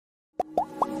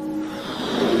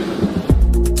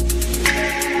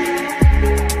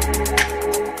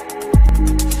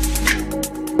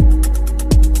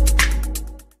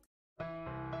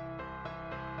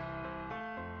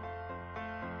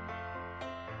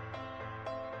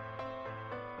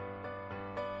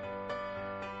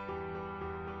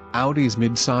Audi's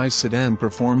mid-size sedan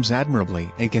performs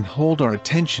admirably and can hold our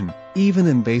attention, even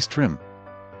in base trim.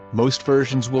 Most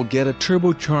versions will get a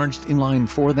turbocharged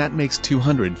inline-4 that makes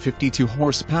 252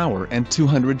 horsepower and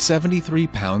 273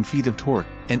 pound-feet of torque,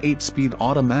 an 8-speed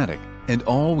automatic, and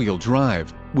all-wheel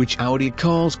drive, which Audi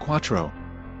calls Quattro.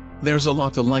 There's a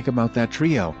lot to like about that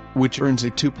trio, which earns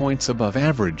it 2 points above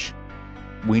average.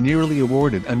 We nearly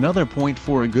awarded another point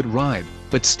for a good ride,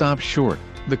 but stopped short.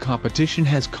 The competition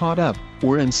has caught up,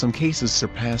 or in some cases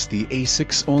surpassed the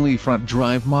A6. Only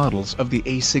front-drive models of the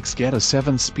A6 get a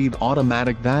 7-speed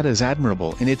automatic that is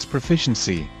admirable in its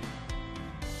proficiency.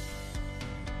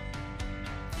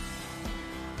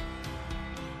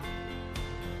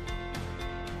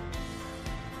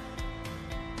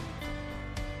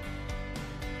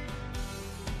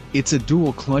 It's a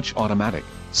dual-clutch automatic,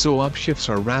 so upshifts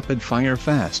are rapid-fire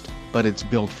fast, but it's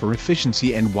built for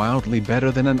efficiency and wildly better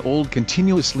than an old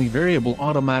continuously variable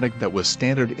automatic that was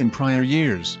standard in prior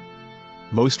years.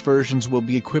 Most versions will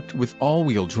be equipped with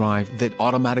all-wheel drive that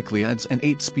automatically adds an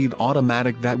 8-speed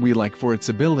automatic that we like for its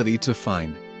ability to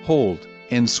find, hold,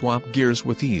 and swap gears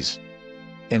with ease.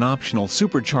 An optional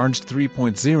supercharged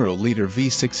 3.0-liter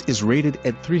V6 is rated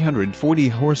at 340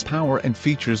 horsepower and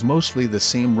features mostly the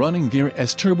same running gear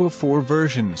as Turbo 4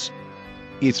 versions.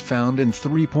 It's found in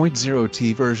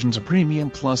 3.0T versions of Premium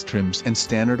Plus trims and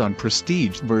standard on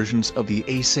Prestige versions of the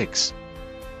A6.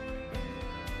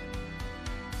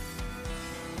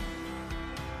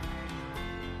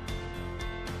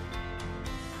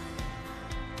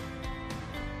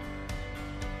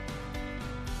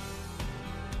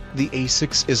 The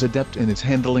A6 is adept in its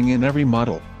handling in every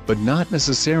model, but not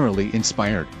necessarily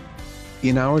inspired.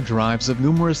 In our drives of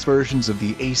numerous versions of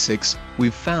the A6,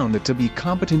 we've found it to be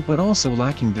competent but also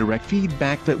lacking direct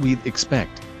feedback that we'd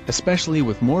expect, especially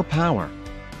with more power.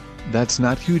 That's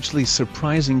not hugely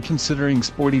surprising considering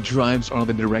sporty drives are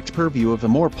the direct purview of a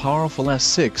more powerful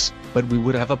S6, but we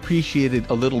would have appreciated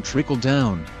a little trickle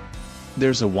down.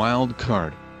 There's a wild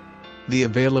card. The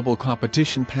available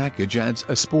competition package adds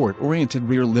a sport-oriented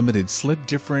rear limited slip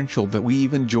differential that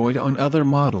we've enjoyed on other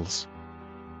models.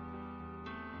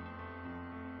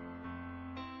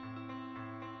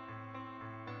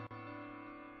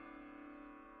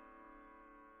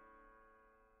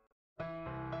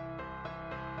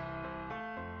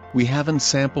 We haven't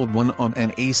sampled one on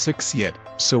an A6 yet,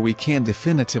 so we can't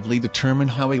definitively determine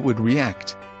how it would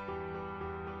react.